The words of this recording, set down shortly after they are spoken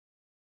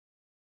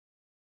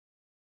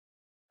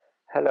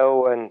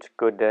Hello and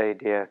good day,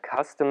 dear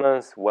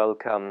customers.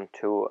 Welcome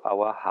to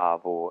our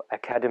HAWO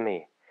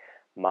Academy.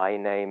 My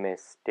name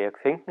is Dirk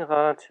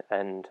Finkenrath,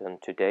 and in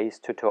today's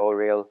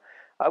tutorial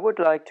I would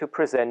like to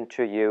present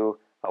to you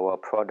our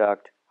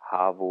product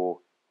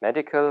HAWO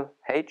Medical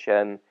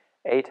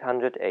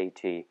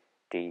HM880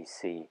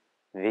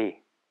 DC-V.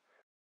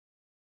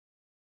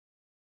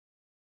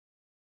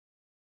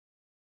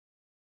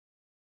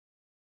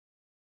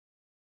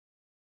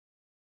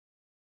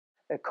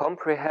 A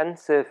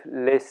comprehensive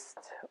list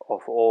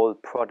of all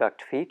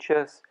product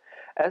features,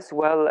 as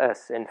well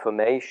as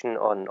information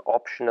on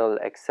optional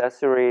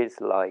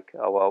accessories like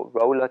our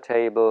roller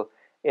table,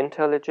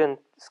 intelligent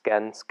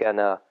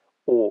scanner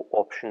or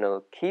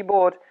optional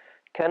keyboard,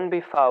 can be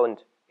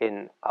found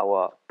in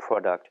our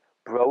product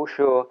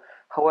brochure.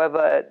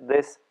 However, at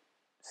this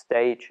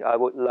stage I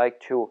would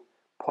like to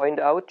point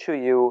out to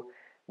you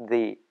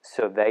the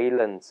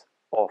surveillance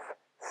of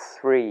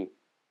 3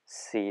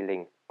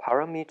 sealing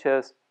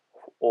parameters,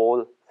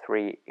 all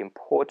 3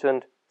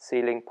 important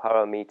sealing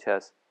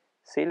parameters: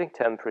 sealing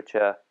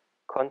temperature,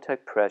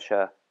 contact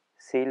pressure,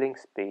 sealing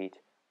speed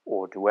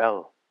or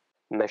dwell.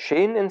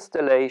 Machine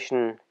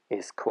installation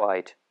is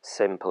quite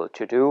simple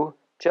to do.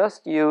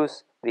 Just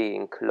use the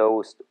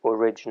enclosed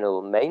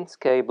original mains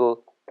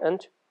cable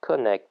and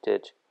connect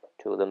it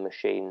to the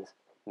machine's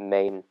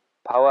main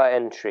power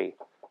entry.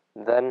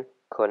 Then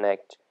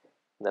connect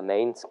the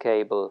mains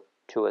cable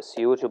to a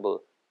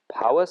suitable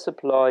power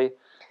supply.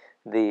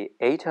 The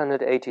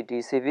 880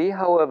 DC-V,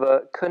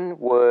 however, can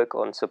work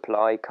on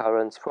supply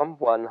currents from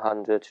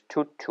 100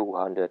 to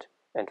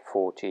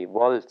 240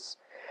 volts.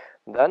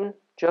 Then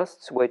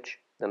just switch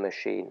the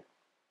machine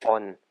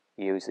on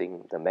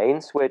using the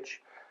main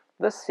switch.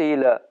 The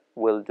sealer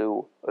will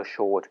do a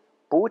short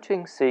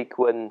booting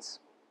sequence.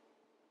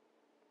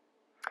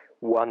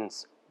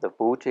 Once the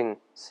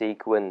booting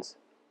sequence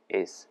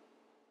is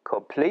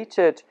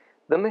completed,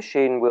 the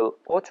machine will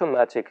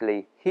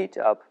automatically heat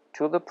up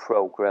to the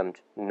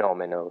programmed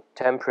nominal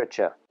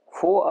temperature.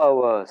 For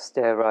our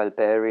sterile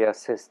barrier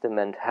system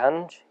at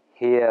hand,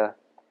 here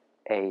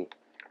a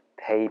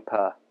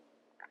paper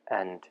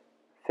and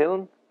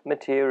film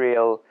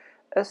material,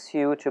 a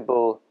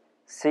suitable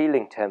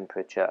sealing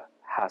temperature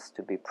has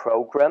to be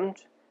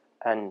programmed,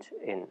 and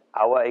in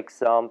our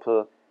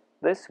example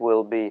this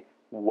will be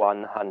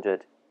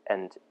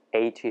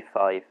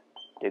 185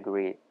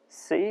 degrees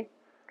C.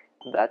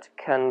 That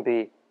can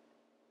be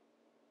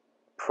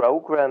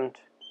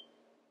programmed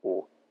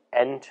or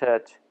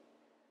entered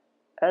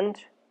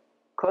and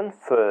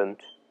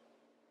confirmed.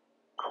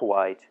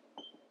 Quite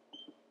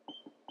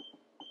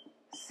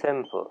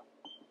simple.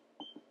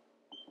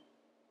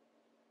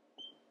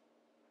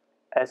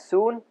 As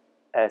soon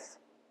as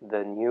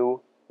the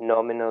new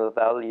nominal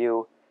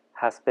value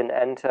has been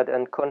entered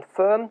and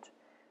confirmed,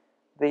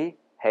 the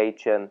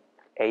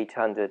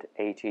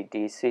HM880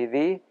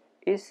 DC-V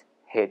is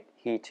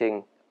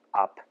heating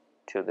up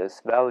to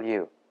this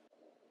value.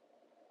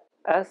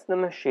 As the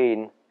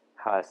machine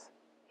has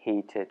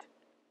heated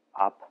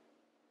up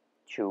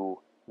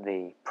to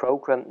the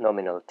programmed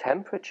nominal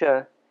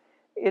temperature,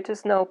 it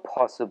is now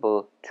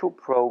possible to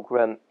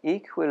program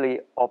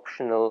equally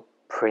optional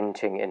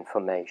printing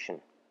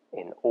information.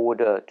 In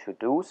order to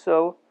do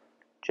so,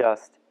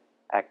 just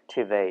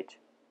activate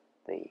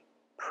the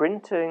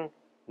printing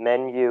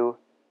menu,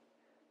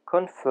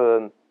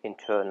 confirm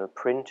internal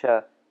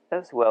printer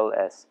as well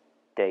as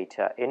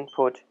data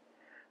input,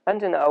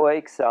 and in our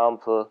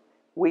example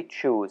we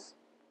choose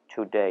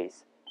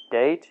today's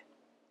date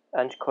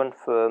and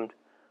confirmed,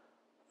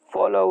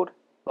 followed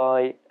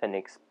by an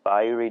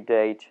expiry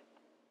date,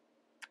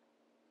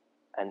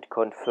 and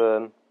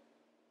confirm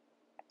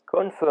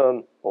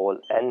all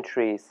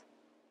entries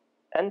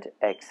and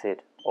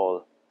exit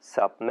all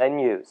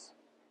submenus.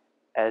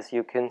 As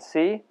you can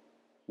see,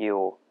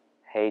 your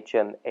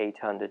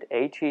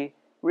HM880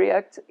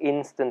 reacts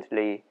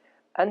instantly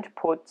and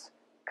puts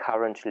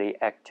currently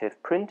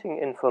active printing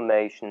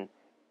information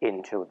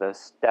into the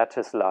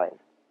status line.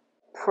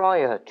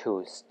 Prior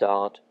to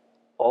start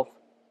of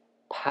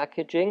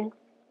packaging,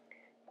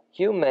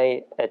 you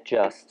may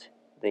adjust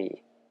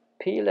the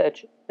peel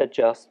edge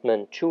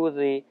adjustment to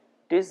the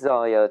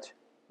desired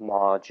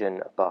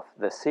margin above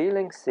the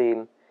sealing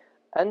seam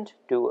and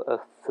do a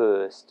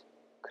first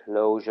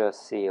closure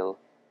seal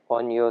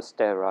on your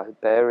sterile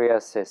barrier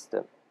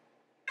system.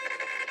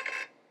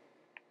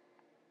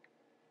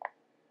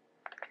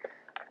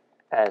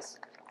 As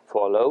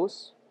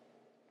follows.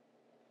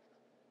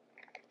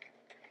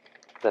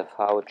 The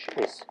pouch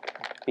is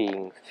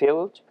being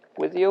filled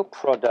with your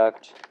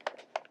product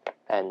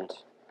and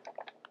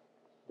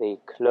the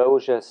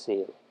closure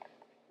seal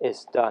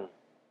is done.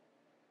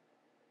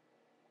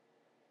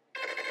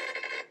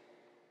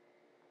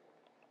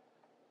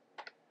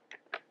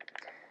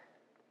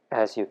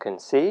 As you can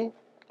see,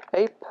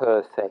 a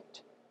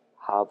perfect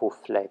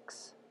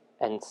HAWOFlex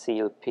and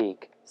Seal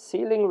Peak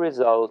sealing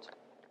result,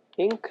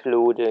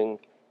 including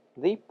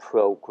the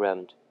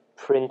programmed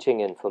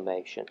printing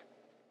information.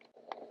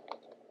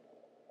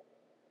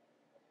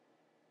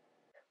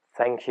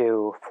 Thank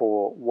you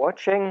for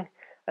watching.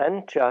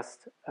 And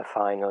just a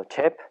final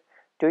tip,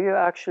 do you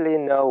actually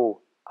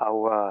know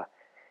our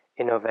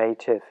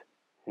innovative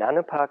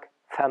NanoPak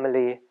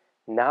family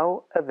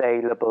now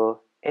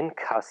available in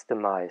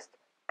customized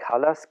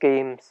color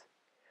schemes?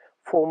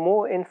 For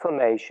more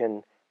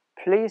information,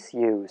 please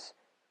use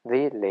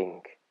the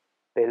link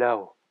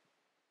below.